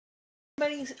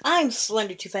Buddies, I'm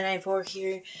Slender2594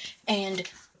 here, and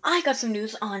I got some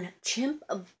news on Chimp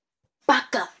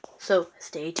Bacca, so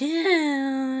stay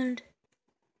tuned.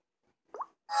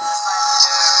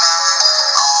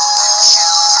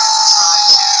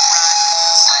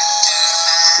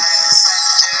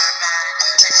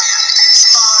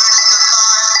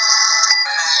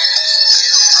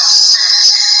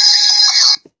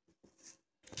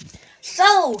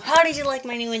 So, how did you like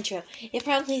my new intro? It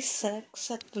probably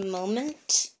sucks at the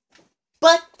moment,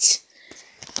 but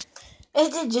I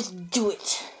did just do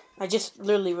it. I just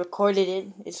literally recorded it.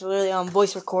 It's literally on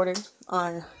voice recorder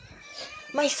on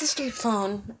my sister's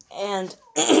phone, and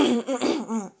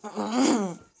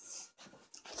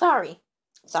sorry.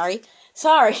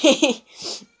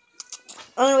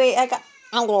 Anyway, I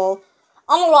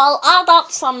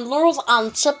got some news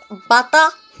on Chimp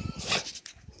Bacca.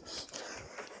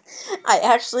 I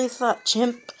actually thought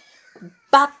Chip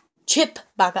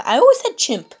Bacca. I always said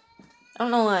chimp. I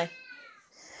don't know why.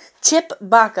 Chip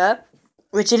Bacca,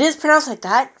 which it is pronounced like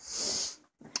that,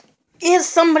 is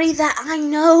somebody that I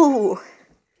know.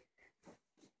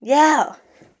 Yeah.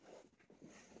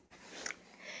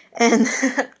 And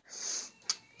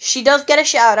she does get a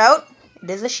shout out. It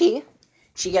is a she.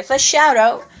 She gets a shout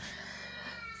out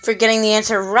for getting the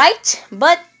answer right,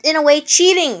 but in a way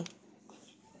cheating.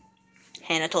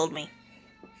 Hannah told me.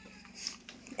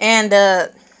 And,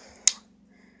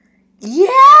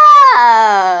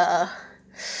 yeah!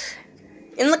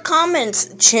 In the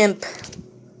comments, chimp,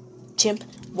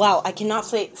 wow, I cannot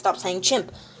stop saying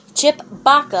chimp. Chip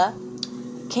Bacca,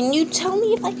 can you tell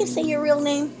me if I can say your real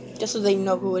name? Just so they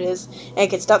know who it is, and I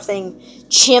can stop saying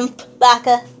Chimp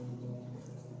Bacca.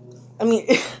 I mean,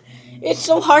 it's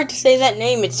so hard to say that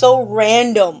name, it's so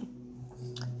random.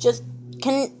 Just,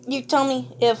 can you tell me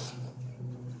if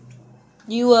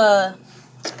you,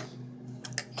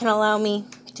 can allow me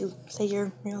to say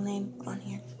your real name on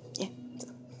here? Yeah.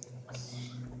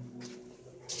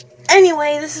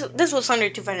 Anyway, this was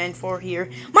Slender2594 here.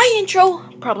 My intro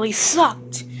probably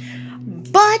sucked,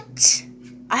 but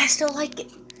I still like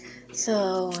it.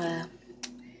 So,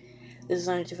 this is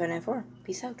Slender2594.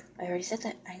 Peace out. I already said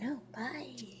that. I know.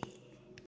 Bye.